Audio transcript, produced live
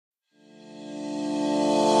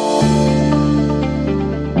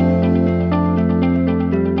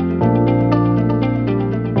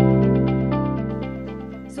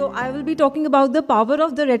be talking about the power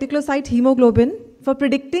of the reticulocyte hemoglobin for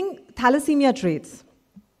predicting thalassemia traits.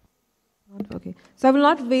 Okay. So I will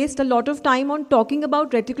not waste a lot of time on talking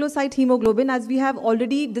about reticulocyte hemoglobin, as we have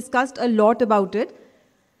already discussed a lot about it.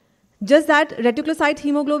 Just that reticulocyte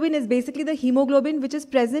hemoglobin is basically the hemoglobin which is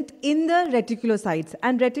present in the reticulocytes.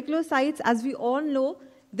 And reticulocytes, as we all know,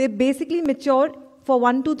 they basically mature for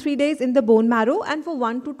 1 to 3 days in the bone marrow and for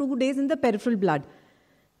 1 to 2 days in the peripheral blood.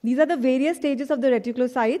 These are the various stages of the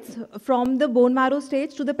reticulocytes, from the bone marrow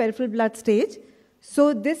stage to the peripheral blood stage.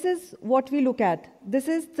 So this is what we look at. This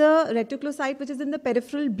is the reticulocyte which is in the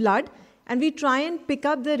peripheral blood, and we try and pick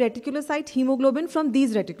up the reticulocyte hemoglobin from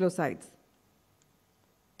these reticulocytes.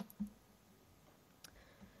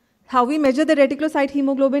 How we measure the reticulocyte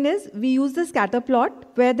hemoglobin is, we use the scatter plot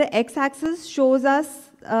where the x-axis shows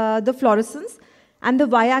us the fluorescence and the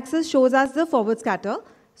y-axis shows us the forward scatter.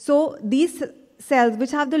 So these cells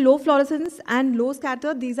which have the low fluorescence and low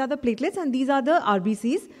scatter, these are the platelets and these are the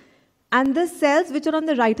RBCs. And the cells which are on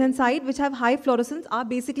the right-hand side, which have high fluorescence, are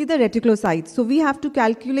basically the reticulocytes. So we have to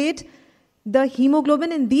calculate the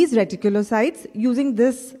hemoglobin in these reticulocytes using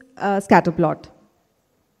this scatter plot.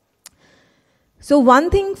 So one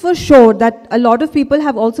thing for sure that a lot of people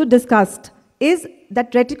have also discussed is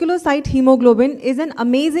that reticulocyte hemoglobin is an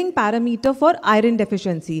amazing parameter for iron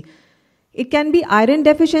deficiency. It can be iron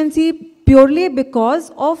deficiency purely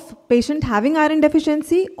because of patient having iron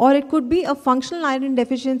deficiency, or it could be a functional iron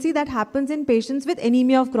deficiency that happens in patients with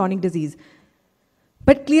anemia of chronic disease.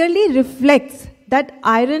 But clearly reflects that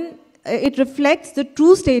iron, it reflects the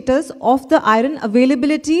true status of the iron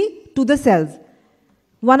availability to the cells.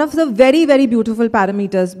 One of the very, very beautiful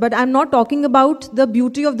parameters, but I'm not talking about the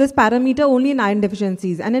beauty of this parameter only in iron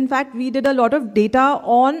deficiencies. And in fact, we did a lot of data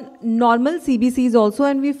on normal CBCs also,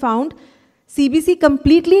 and we found CBC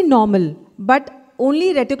completely normal, but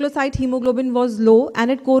only reticulocyte hemoglobin was low,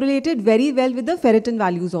 and it correlated very well with the ferritin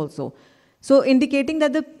values also. So indicating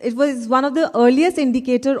that it was one of the earliest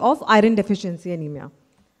indicator of iron deficiency anemia.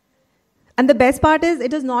 And the best part is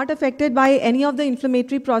it is not affected by any of the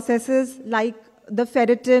inflammatory processes like the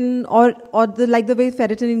ferritin or like the way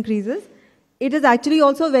ferritin increases. It is actually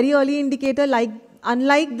also a very early indicator, like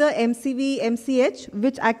unlike the MCV, MCH,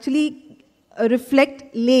 which actually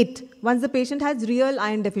reflect late once the patient has real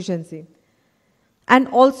iron deficiency. And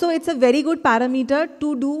also it's a very good parameter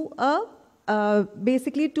to do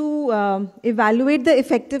basically to evaluate the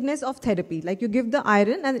effectiveness of therapy. Like you give the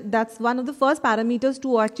iron, and that's one of the first parameters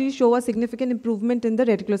to actually show a significant improvement in the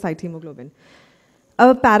reticulocyte hemoglobin.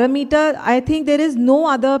 A parameter, I think there is no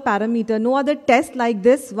other parameter, no other test like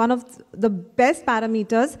this, one of the best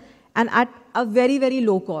parameters, and at a very, very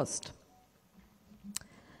low cost.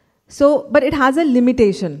 So, but it has a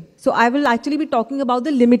limitation. So I will actually be talking about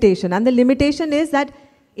the limitation, and the limitation is that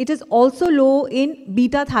it is also low in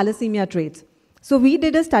beta thalassemia traits. So we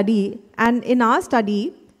did a study, and in our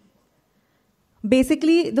study,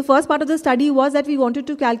 basically the first part of the study was that we wanted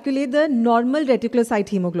to calculate the normal reticulocyte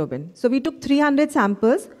hemoglobin. So we took 300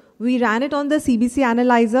 samples, we ran it on the CBC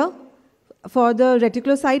analyzer for the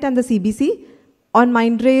reticulocyte and the CBC on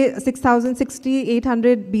Mindray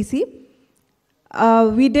 6060-800 BC.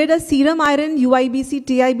 We did a serum iron, UIBC,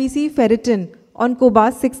 TIBC, ferritin on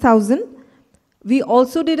COBAS 6000. We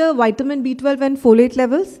also did a vitamin B12 and folate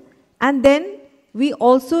levels, and then we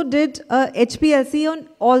also did a HPLC on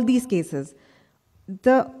all these cases.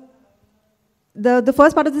 The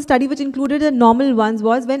first part of the study, which included the normal ones,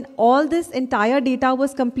 was when all this entire data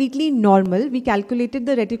was completely normal, we calculated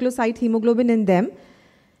the reticulocyte hemoglobin in them,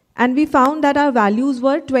 and we found that our values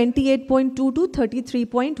were 28.2 to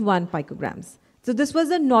 33.1 picograms. So this was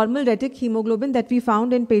the normal retic hemoglobin that we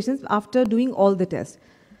found in patients after doing all the tests.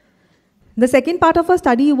 The second part of our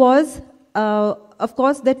study was, of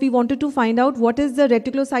course, that we wanted to find out what is the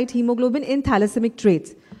reticulocyte hemoglobin in thalassemic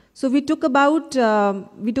traits. So we took a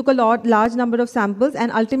large number of samples,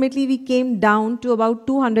 and ultimately we came down to about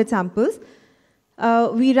 200 samples.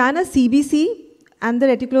 We ran a CBC and the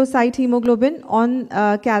reticulocyte hemoglobin on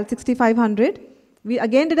Cal 6500. We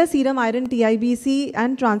again did a serum iron, TIBC,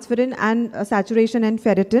 and transferrin, and saturation and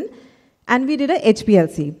ferritin, and we did a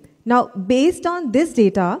HPLC. Now, based on this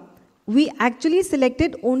data, we actually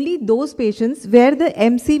selected only those patients where the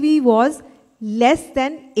MCV was less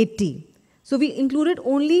than 80. So we included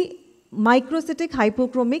only microcytic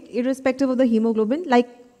hypochromic, irrespective of the hemoglobin, like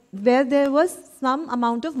where there was some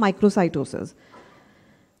amount of microcytosis.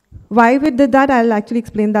 Why we did that, I'll actually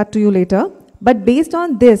explain that to you later. But based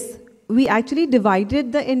on this, we actually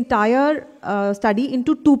divided the entire study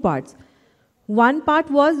into two parts. One part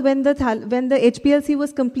was when the HPLC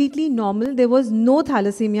was completely normal, there was no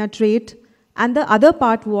thalassemia trait, and the other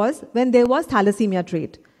part was when there was thalassemia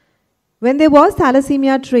trait. When there was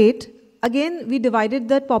thalassemia trait, again, we divided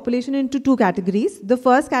that population into two categories. The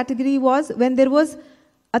first category was when there was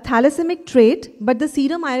a thalassemic trait, but the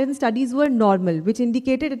serum iron studies were normal, which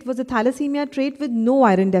indicated it was a thalassemia trait with no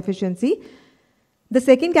iron deficiency. The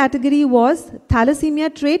second category was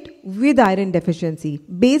thalassemia trait with iron deficiency,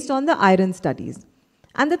 based on the iron studies.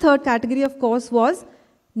 And the third category, of course, was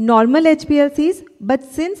normal HPLCs, but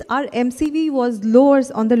since our MCV was lower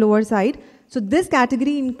on the lower side, so this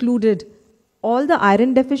category included all the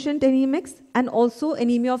iron deficient anemics and also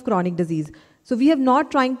anemia of chronic disease. So we have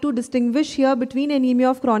not trying to distinguish here between anemia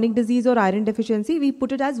of chronic disease or iron deficiency. We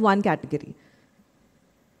put it as one category.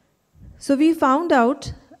 So we found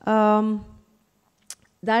out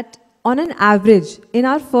that on an average, in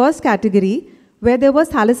our first category, where there was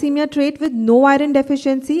thalassemia trait with no iron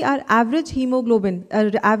deficiency, our average hemoglobin,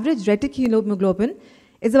 average reticulocyte hemoglobin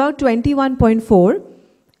is about 21.4.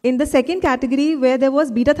 In the second category, where there was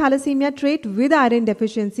beta thalassemia trait with iron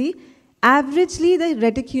deficiency, averagely the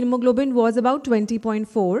reticulocyte hemoglobin was about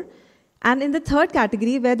 20.4. And in the third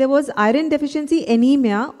category, where there was iron deficiency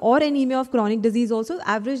anemia or anemia of chronic disease also,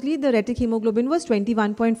 averagely the reticulocyte hemoglobin was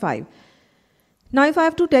 21.5. Now, if I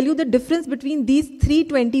have to tell you the difference between these three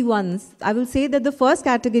 21s, I will say that the first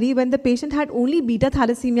category, when the patient had only beta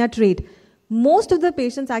thalassemia trait, most of the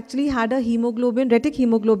patients actually had a hemoglobin, reticulocyte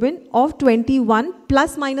hemoglobin of 21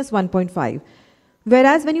 plus minus 1.5.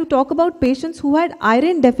 Whereas when you talk about patients who had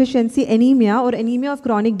iron deficiency anemia or anemia of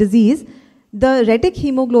chronic disease, the reticulocyte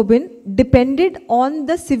hemoglobin depended on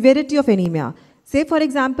the severity of anemia. Say, for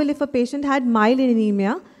example, if a patient had mild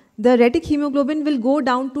anemia, the reticulocyte hemoglobin will go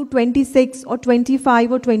down to 26 or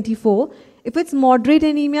 25 or 24. If it's moderate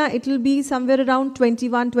anemia, it will be somewhere around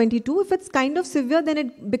 21, 22. If it's kind of severe, then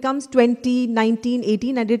it becomes 20, 19,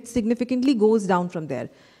 18, and it significantly goes down from there.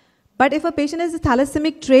 But if a patient has a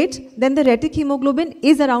thalassemic trait, then the reticulocyte hemoglobin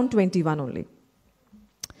is around 21 only.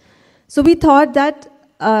 So we thought that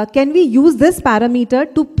can we use this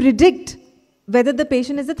parameter to predict whether the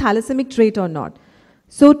patient is a thalassemic trait or not?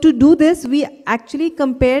 So to do this, we actually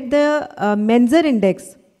compared the Menzer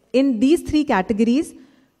index in these three categories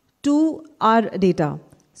to our data.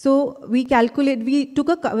 So we took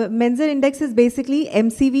a Menzer index is basically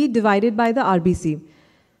MCV divided by the RBC.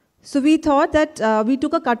 So we thought that we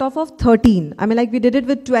took a cutoff of 13. I mean, like we did it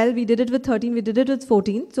with 12, we did it with 13, we did it with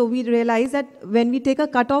 14. So we realized that when we take a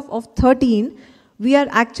cutoff of 13, we are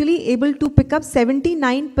actually able to pick up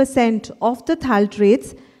 79% of the thal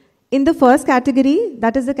traits in the first category.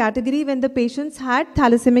 That is the category when the patients had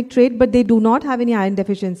thalassemic trait, but they do not have any iron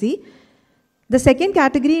deficiency. The second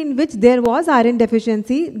category in which there was iron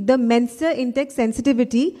deficiency, the Menzer index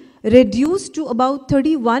sensitivity reduced to about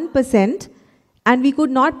 31%, and we could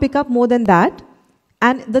not pick up more than that.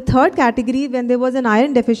 And the third category, when there was an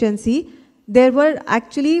iron deficiency, there were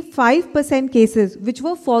actually 5% cases which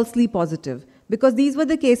were falsely positive, because these were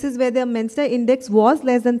the cases where the Menzer index was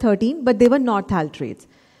less than 13, but they were not thal traits.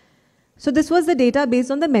 So this was the data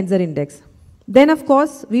based on the Menzer index. Then, of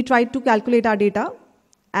course, we tried to calculate our data.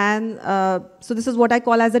 And so this is what I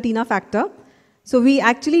call as the Katina factor. So we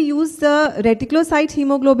actually used the reticulocyte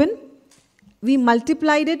hemoglobin. We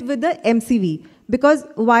multiplied it with the MCV. Because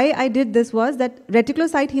why I did this was that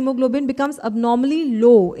reticulocyte hemoglobin becomes abnormally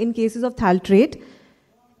low in cases of thal trait.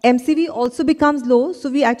 MCV also becomes low. So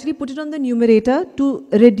we actually put it on the numerator to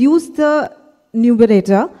reduce the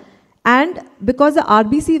numerator. And because the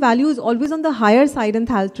RBC value is always on the higher side in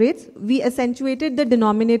thal traits, we accentuated the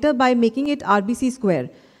denominator by making it RBC square.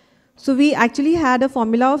 So we actually had a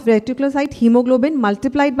formula of reticulocyte hemoglobin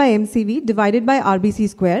multiplied by MCV divided by RBC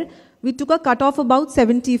square. We took a cutoff about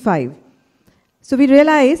 75. So we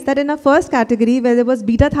realized that in our first category, where there was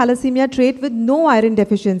beta thalassemia trait with no iron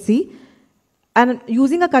deficiency, and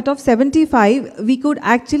using a cutoff 75, we could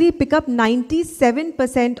actually pick up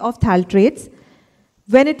 97% of thal traits.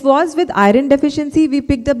 When it was with iron deficiency, we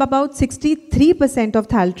picked up about 63% of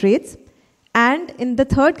thal traits. And in the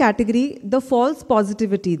third category, the false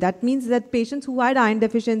positivity. That means that patients who had iron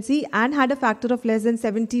deficiency and had a factor of less than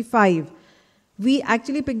 75, we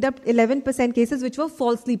actually picked up 11% cases which were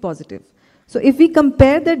falsely positive. So if we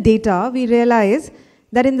compare the data, we realize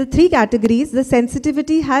that in the three categories, the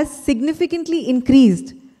sensitivity has significantly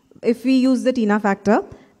increased if we use the Katina factor.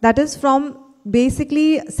 That is from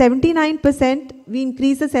basically 79%, we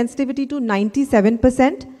increase the sensitivity to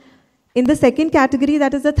 97%. In the second category,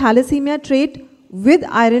 that is the thalassemia trait with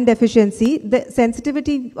iron deficiency, the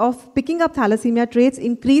sensitivity of picking up thalassemia traits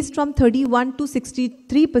increased from 31 to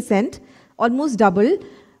 63%, almost double.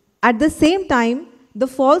 At the same time, the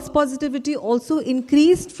false positivity also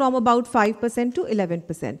increased from about 5% to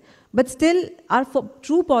 11%. But still, our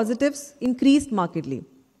true positives increased markedly.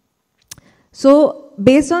 So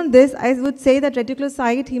based on this, I would say that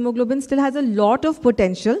reticulocyte hemoglobin still has a lot of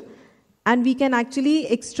potential, and we can actually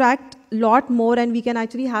extract a lot more, and we can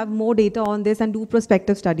actually have more data on this and do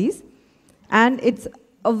prospective studies. And it's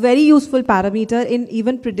a very useful parameter in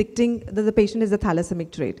even predicting that the patient is a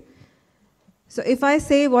thalassemic trait. So if I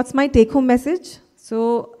say what's my take-home message,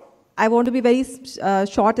 so I want to be very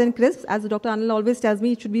short and crisp. As Dr. Anil always tells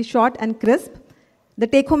me, it should be short and crisp. The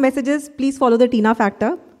take-home message is, please follow the TINA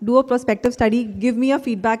factor, do a prospective study, give me a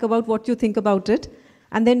feedback about what you think about it,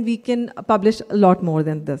 and then we can publish a lot more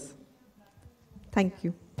than this. Thank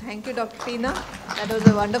you. Thank you, Dr. Tina. That was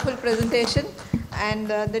a wonderful presentation. And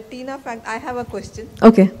the TINA factor, I have a question.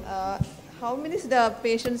 Okay. How many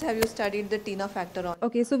patients have you studied the TINA factor on?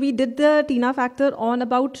 Okay, so we did the TINA factor on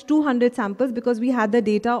about 200 samples because we had the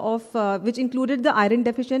data of, which included the iron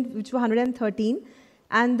deficient, which were 113,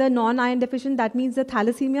 and the non-iron deficient, that means the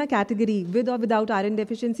thalassemia category, with or without iron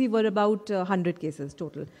deficiency, were about 100 cases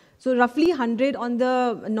total. So roughly 100 on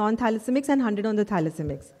the non-thalassemics and 100 on the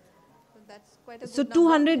thalassemics. So that's quite a good So number.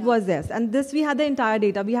 200 was this, and this we had the entire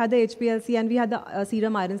data. We had the HPLC and we had the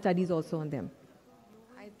serum iron studies also on them.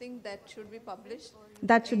 I think that should be published.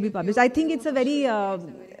 That should be published. I think it's a very,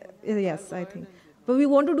 yes, I think. But we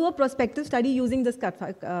want to do a prospective study using this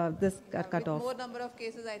cutoff. With more number of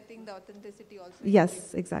cases, I think the authenticity also.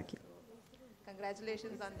 Yes, exactly.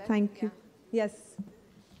 Congratulations on that. Thank you. Yes.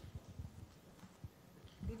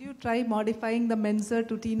 Did you try modifying the Menzer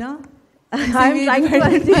to TINA? I'm trying to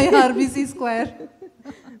by RBC square.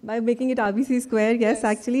 By making it RBC square, yes.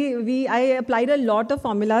 Actually, I applied a lot of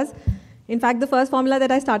formulas. In fact, the first formula that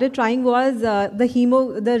I started trying was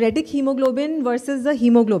the retic hemoglobin versus the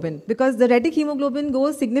hemoglobin, because the retic hemoglobin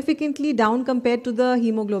goes significantly down compared to the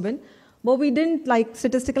hemoglobin. But we didn't, like,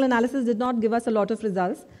 statistical analysis did not give us a lot of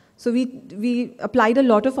results. So we applied a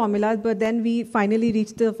lot of formulas, but then we finally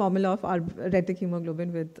reached the formula of our retic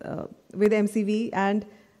hemoglobin with MCV and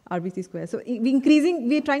RBC square. So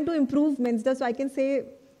we're trying to improve Menzer. So I can say,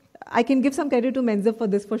 I can give some credit to Menzer for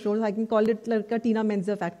this for sure. So I can call it like Katina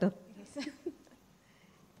Menzer Factor.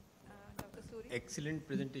 Excellent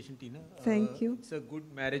presentation, Tina. Thank you. It's a good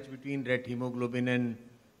marriage between ret hemoglobin and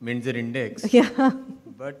Menzer index. Yeah.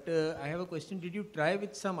 But I have a question. Did you try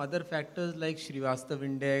with some other factors like Srivastav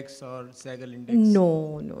index or Segal index?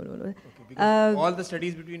 No. Okay, because all the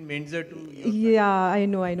studies between Menzer to your yeah, I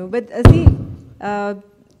know. But see,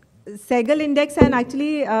 Segal index, and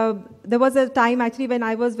actually there was a time actually when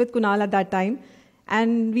I was with Kunal at that time,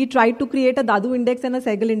 and we tried to create a Dadu index and a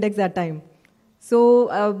Segal index that time.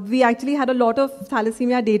 So we actually had a lot of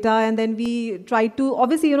thalassemia data, and then we tried to,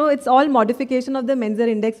 obviously, it's all modification of the Menzer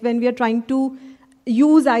index when we are trying to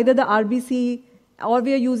use either the RBC or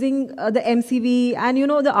we are using the MCV and,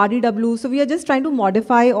 the RDW. So we are just trying to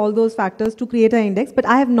modify all those factors to create an index. But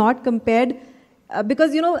I have not compared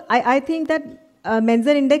because, I think that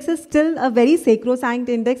Menzer index is still a very sacrosanct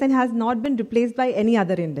index and has not been replaced by any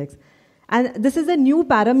other index. And this is a new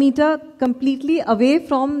parameter completely away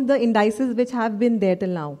from the indices which have been there till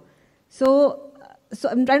now. So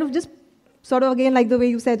I'm trying to just sort of, again, like the way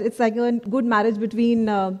you said, it's like a good marriage between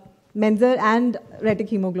Menzer and retic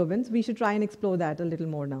hemoglobins. We should try and explore that a little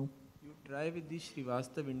more now. You try with the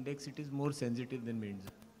Srivastav index, it is more sensitive than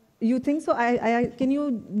Menzer. You think so? Can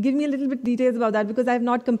you give me a little bit details about that? Because I have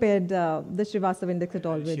not compared the Srivastav index at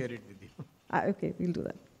all. I'll share it with you. Okay, we'll do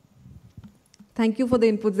that. Thank you for the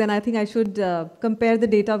inputs. Then I think I should compare the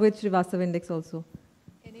data with Srivastav index also.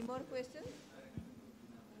 Any more questions?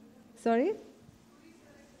 Sorry?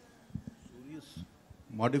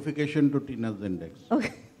 Modification to TINA's index.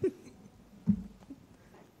 Okay.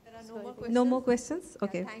 There are no more questions? No more questions?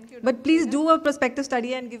 Okay. Yeah, thank you, But Dr. please Tina. do a prospective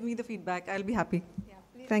study and give me the feedback. I'll be happy. Yeah,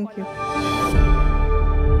 please Thank follow you.